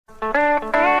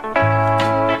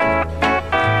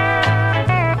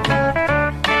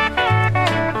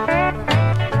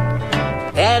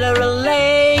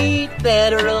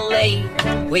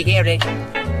We hear it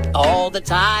all the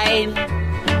time,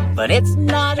 but it's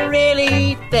not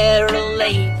really federal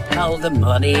aid. No, the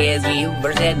money is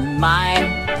yours and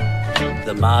mine.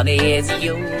 The money is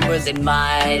yours and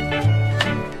mine.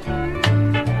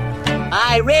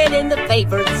 I read in the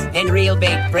papers in real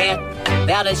big print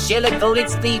about a sugar-coated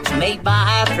speech made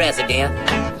by a president.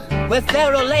 With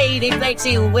federal aid, he thinks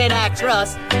he'll win our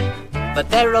trust. But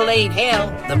federal aid, hell,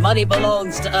 the money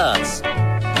belongs to us.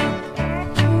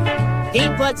 He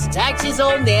puts taxes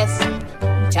on this,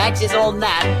 taxes on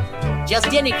that, just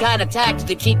any kind of tax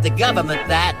to keep the government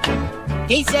fat.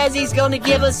 He says he's gonna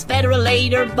give us federal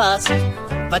aid or bust.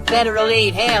 But federal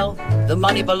aid, hell, the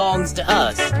money belongs to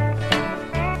us.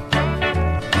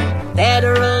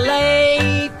 Federal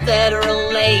aid,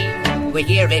 we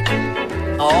hear it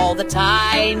all the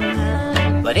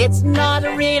time, but it's not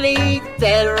really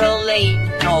federal aid.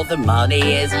 No, the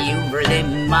money is yours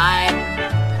and mine.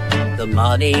 The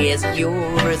money is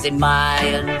yours and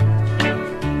mine.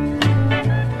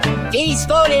 He's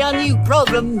started a new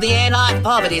program, the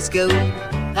anti-poverty school.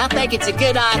 I think it's a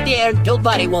good idea,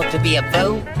 nobody wants to be a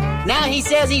fool. Now he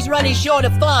says he's running short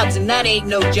of funds, and that ain't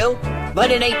no joke. But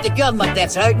it ain't the government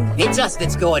that's hurting, it's us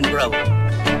that's going broke.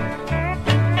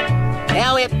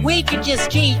 Now if we could just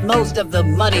keep most of the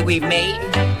money we've made,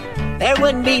 there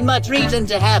wouldn't be much reason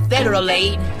to have federal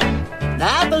aid.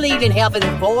 Now I believe in helping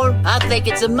the poor, I think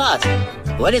it's a must.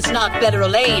 But it's not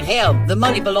federal aid, hell, the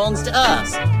money belongs to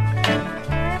us.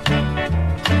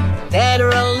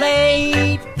 Federal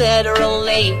aid,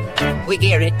 we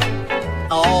hear it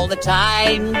all the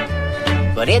time,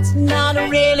 but it's not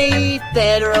really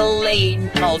federal aid,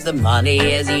 'cause the money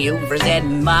is yours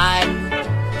and mine.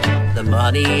 The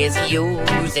money is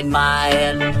yours and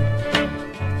mine.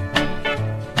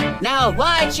 Now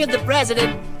why should the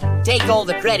president take all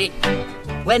the credit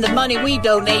when the money we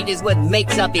donate is what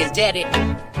makes up his debt?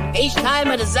 Each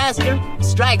time a disaster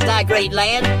strikes our great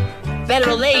land,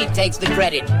 federal aid takes the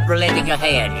credit for lending a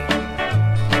hand.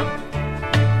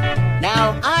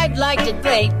 Now, I'd like to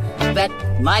think that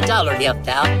my dollar helped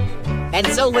out, and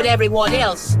so would everyone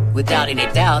else, without any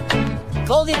doubt.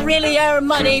 'Cause it's really our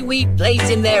money we place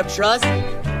in their trust,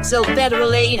 so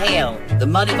federal aid, hell, the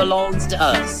money belongs to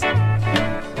us.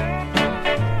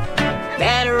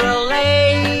 Federal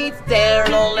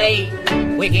aid,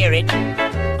 we hear it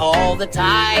all the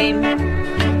time,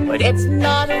 but it's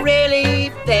not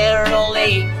really federal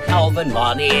aid. All the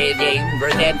money is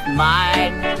yours and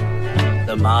mine.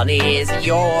 The money is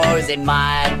yours and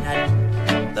mine.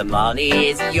 The money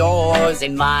is yours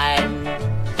and mine.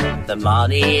 The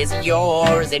money is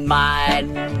yours and mine.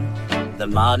 The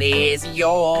money is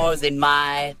yours and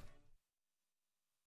mine.